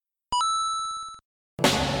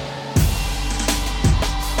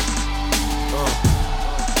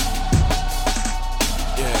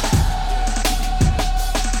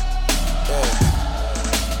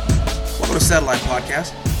Satellite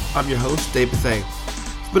Podcast. I'm your host, Dave Bethay.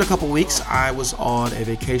 It's been a couple weeks. I was on a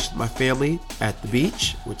vacation with my family at the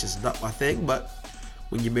beach, which is not my thing, but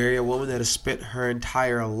when you marry a woman that has spent her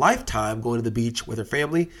entire lifetime going to the beach with her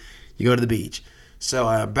family, you go to the beach. So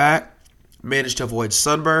I am back, managed to avoid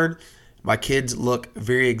sunburn. My kids look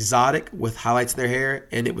very exotic with highlights in their hair,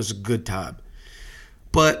 and it was a good time.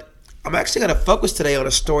 But I'm actually going to focus today on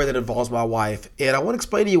a story that involves my wife, and I want to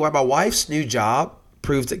explain to you why my wife's new job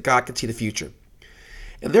proves that God can see the future.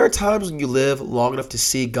 And there are times when you live long enough to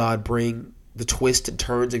see God bring the twists and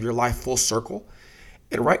turns of your life full circle.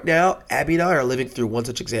 And right now, Abby and I are living through one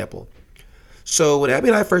such example. So when Abby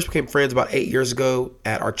and I first became friends about 8 years ago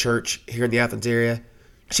at our church here in the Athens area,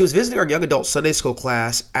 she was visiting our young adult Sunday school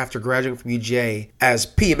class after graduating from UGA as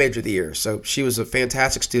PE Major of the Year. So she was a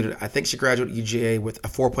fantastic student. I think she graduated UGA with a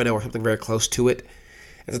 4.0 or something very close to it.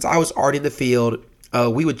 And since I was already in the field,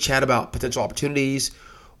 we would chat about potential opportunities,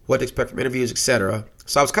 what to expect from interviews, etc.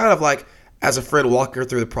 So I was kind of like, as a friend, walking her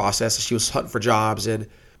through the process as she was hunting for jobs. And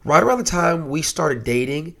right around the time we started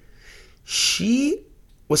dating, she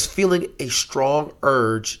was feeling a strong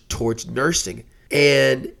urge towards nursing.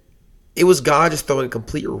 And it was God just throwing a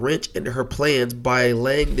complete wrench into her plans by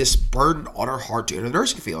laying this burden on her heart to enter the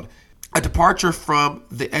nursing field. A departure from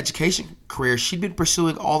the education career she'd been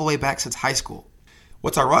pursuing all the way back since high school.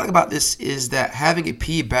 What's ironic about this is that having a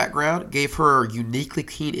PE background gave her uniquely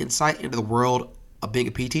keen insight into the world of being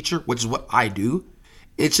a PE teacher, which is what I do.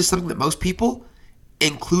 It's just something that most people,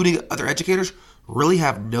 including other educators, really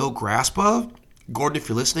have no grasp of. Gordon, if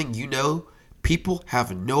you're listening, you know people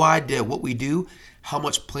have no idea what we do, how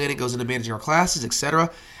much planning goes into managing our classes, etc.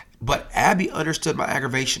 But Abby understood my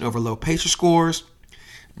aggravation over low PACER scores,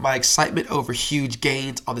 my excitement over huge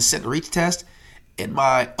gains on the sit and reach test, and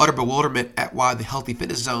my utter bewilderment at why the healthy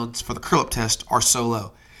fitness zones for the curl-up test are so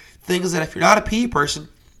low. Things that if you're not a PE person,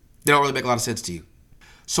 they don't really make a lot of sense to you.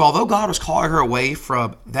 So although God was calling her away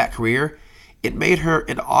from that career, it made her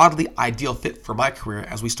an oddly ideal fit for my career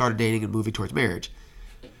as we started dating and moving towards marriage.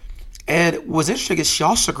 And what was interesting is she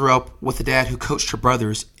also grew up with a dad who coached her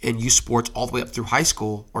brothers in youth sports all the way up through high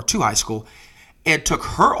school, or to high school, and took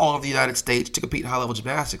her all over the United States to compete in high-level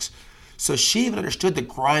gymnastics. So she even understood the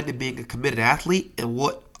grind of being a committed athlete and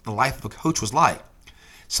what the life of a coach was like.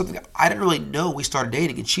 Something I didn't really know when we started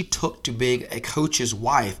dating, and she took to being a coach's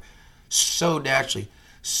wife so naturally,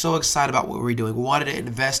 so excited about what we were doing, wanted to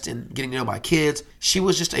invest in getting to know my kids. She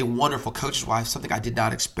was just a wonderful coach's wife, something I did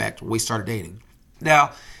not expect when we started dating.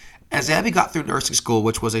 Now, as Abby got through nursing school,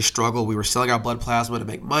 which was a struggle, we were selling our blood plasma to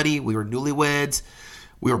make money. We were newlyweds.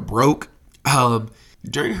 We were broke.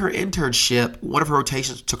 During her internship, one of her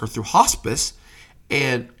rotations took her through hospice,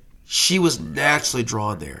 and she was naturally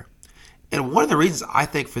drawn there. And one of the reasons I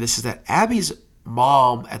think for this is that Abby's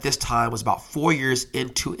mom at this time was about 4 years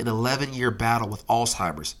into an 11-year battle with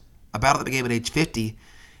Alzheimer's, a battle that began at age 50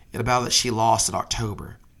 and a battle that she lost in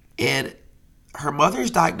October. And her mother's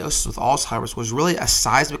diagnosis with Alzheimer's was really a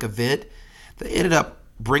seismic event that ended up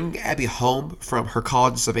bringing Abby home from her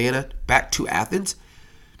college in Savannah back to Athens.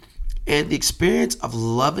 And the experience of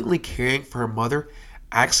lovingly caring for her mother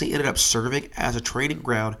actually ended up serving as a training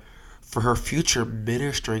ground for her future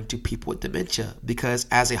ministering to people with dementia, because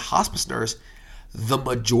as a hospice nurse, the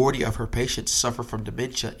majority of her patients suffer from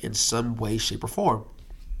dementia in some way, shape, or form.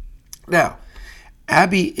 Now,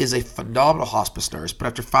 Abby is a phenomenal hospice nurse, but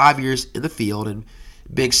after 5 years in the field and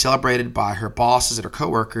being celebrated by her bosses and her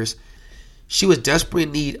coworkers, she was desperately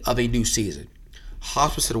in need of a new season.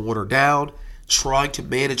 Hospice had worn her down. Trying to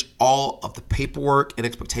manage all of the paperwork and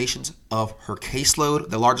expectations of her caseload,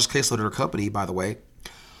 the largest caseload in her company, by the way,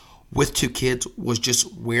 with 2 kids, was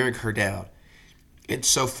just wearing her down. And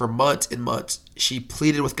so for months and months, she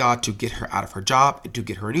pleaded with God to get her out of her job and to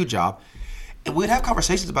get her a new job. And we'd have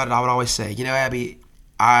conversations about it. I would always say, Abby,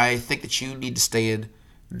 I think that you need to stay in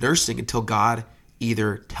nursing until God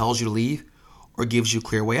either tells you to leave or gives you a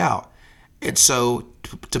clear way out. And so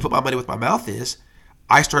to put my money where my mouth is,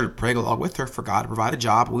 I started praying along with her for God to provide a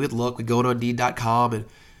job. We would look, we'd go to Indeed.com and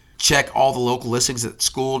check all the local listings at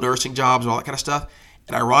school, nursing jobs, and all that kind of stuff.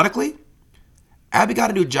 And ironically, Abby got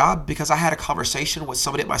a new job because I had a conversation with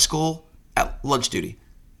somebody at my school at lunch duty.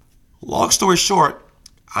 Long story short,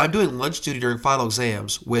 I'm doing lunch duty during final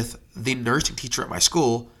exams with the nursing teacher at my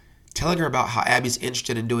school, telling her about how Abby's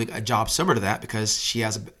interested in doing a job similar to that because she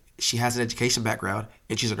has an education background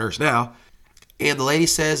and she's a nurse now. And the lady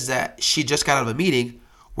says that she just got out of a meeting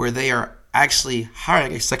where they are actually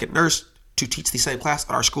hiring a second nurse to teach the same class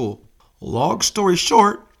at our school. Long story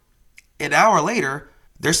short, an hour later,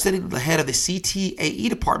 they're sending the head of the CTAE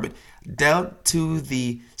department down to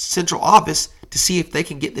the central office to see if they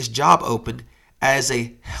can get this job opened as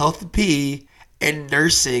a health and PE and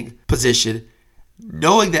nursing position,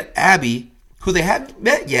 knowing that Abby, who they hadn't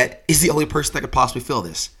met yet, is the only person that could possibly fill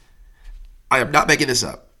this. I am not making this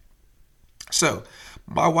up. So,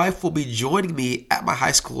 my wife will be joining me at my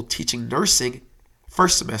high school teaching nursing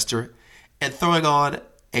first semester and throwing on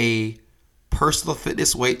a personal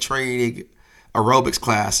fitness weight training aerobics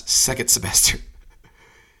class second semester.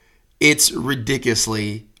 It's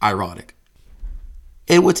ridiculously ironic.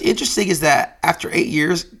 And what's interesting is that after 8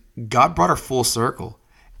 years, God brought her full circle.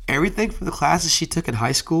 Everything from the classes she took in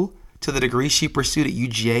high school to the degree she pursued at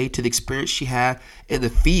UGA to the experience she had in the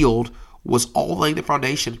field was all laying the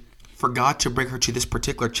foundation for God to bring her to this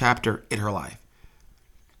particular chapter in her life.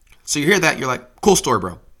 So you hear that, you're like, cool story,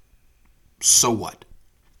 bro. So what?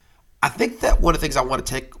 I think that one of the things I want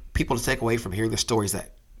to take people to take away from hearing this story is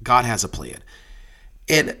that God has a plan.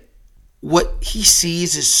 And what he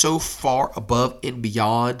sees is so far above and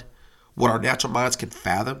beyond what our natural minds can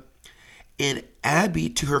fathom. And Abby,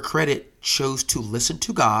 to her credit, chose to listen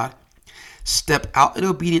to God, step out in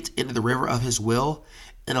obedience into the river of his will,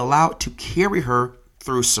 and allow it to carry her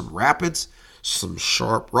through some rapids, some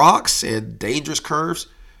sharp rocks, and dangerous curves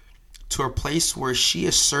to a place where she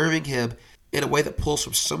is serving him in a way that pulls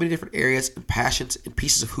from so many different areas and passions and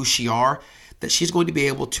pieces of who she are, that she's going to be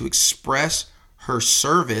able to express her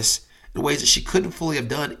service in ways that she couldn't fully have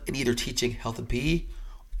done in either teaching health and PE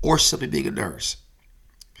or simply being a nurse.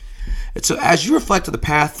 And so as you reflect on the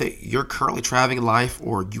path that you're currently traveling in life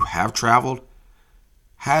or you have traveled,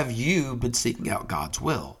 have you been seeking out God's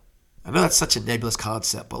will? I know that's such a nebulous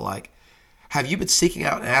concept, but have you been seeking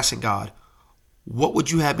out and asking God, what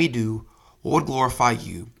would you have me do? What would glorify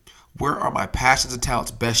you? Where are my passions and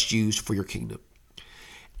talents best used for your kingdom?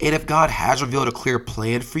 And if God has revealed a clear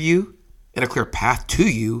plan for you and a clear path to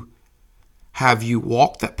you, have you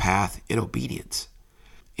walked that path in obedience?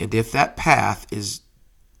 And if that path is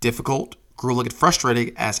difficult, grueling, and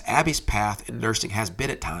frustrating as Abby's path in nursing has been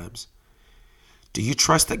at times, do you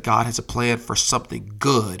trust that God has a plan for something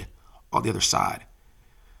good on the other side?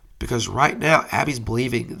 Because right now, Abby's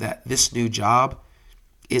believing that this new job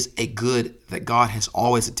is a good that God has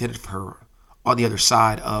always intended for her on the other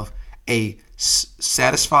side of a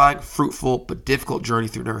satisfying, fruitful, but difficult journey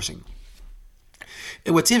through nursing.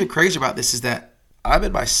 And what's even crazier about this is that I'm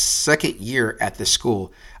in my second year at this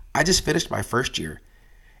school. I just finished my first year.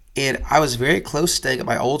 And I was very close staying at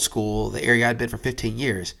my old school, the area I'd been for 15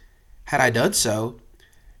 years. Had I done so,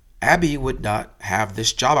 Abby would not have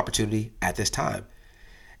this job opportunity at this time.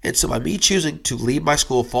 And so by me choosing to leave my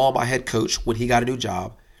school, follow my head coach when he got a new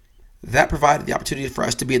job, that provided the opportunity for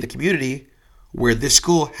us to be in the community where this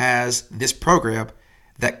school has this program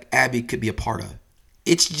that Abby could be a part of.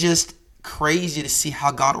 It's just crazy to see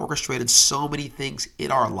how God orchestrated so many things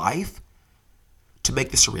in our life to make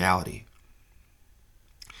this a reality.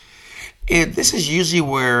 And this is usually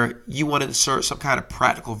where you want to insert some kind of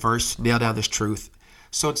practical verse to nail down this truth.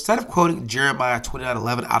 So instead of quoting Jeremiah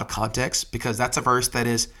 29:11 out of context, because that's a verse that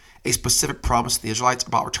is a specific promise to the Israelites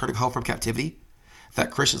about returning home from captivity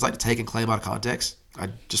that Christians like to take and claim out of context, I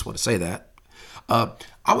just want to say that. I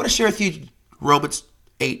want to share with you Romans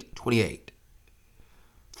 8:28.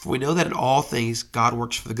 For we know that in all things God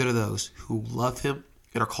works for the good of those who love him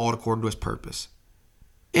and are called according to his purpose.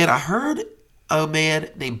 And I heard a man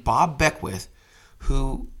named Bob Beckwith,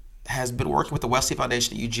 who has been working with the Wesley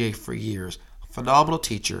Foundation at UGA for years, a phenomenal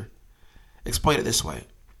teacher, explain it this way.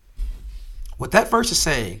 What that verse is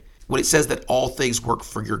saying, when it says that all things work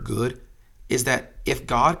for your good, is that if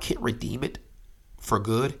God can't redeem it for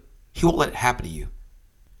good, he won't let it happen to you.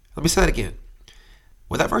 Let me say that again.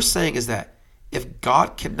 What that verse is saying is that if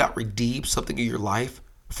God cannot redeem something in your life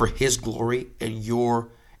for his glory and your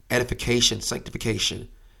edification, sanctification,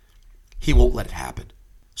 he won't let it happen.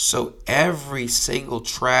 So every single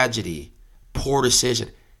tragedy, poor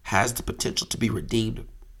decision has the potential to be redeemed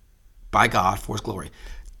by God for his glory.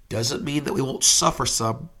 Doesn't mean that we won't suffer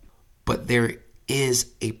some, but there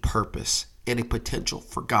is a purpose and a potential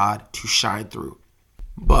for God to shine through.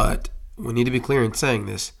 But we need to be clear in saying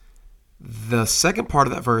this. The second part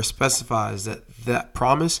of that verse specifies that that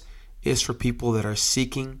promise is for people that are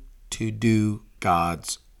seeking to do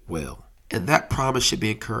God's will. And that promise should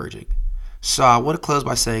be encouraging. So I want to close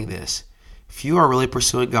by saying this. If you are really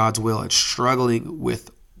pursuing God's will and struggling with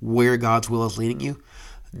where God's will is leading you,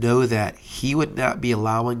 know that he would not be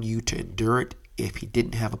allowing you to endure it if he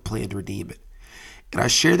didn't have a plan to redeem it. And I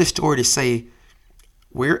share this story to say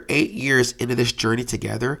we're 8 years into this journey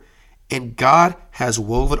together, and God has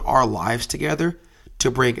woven our lives together to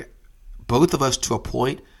bring both of us to a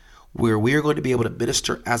point where we are going to be able to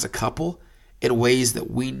minister as a couple in ways that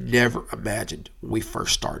we never imagined when we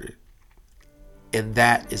first started. And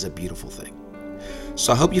that is a beautiful thing.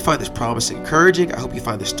 So I hope you find this promise encouraging. I hope you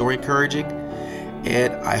find this story encouraging.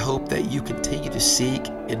 And I hope that you continue to seek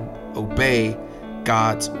and obey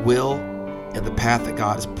God's will and the path that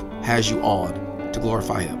God has you on to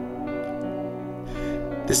glorify Him.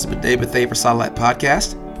 This has been David Thaye for Satellite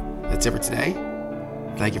Podcast. That's it for today.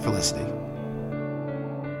 Thank you for listening.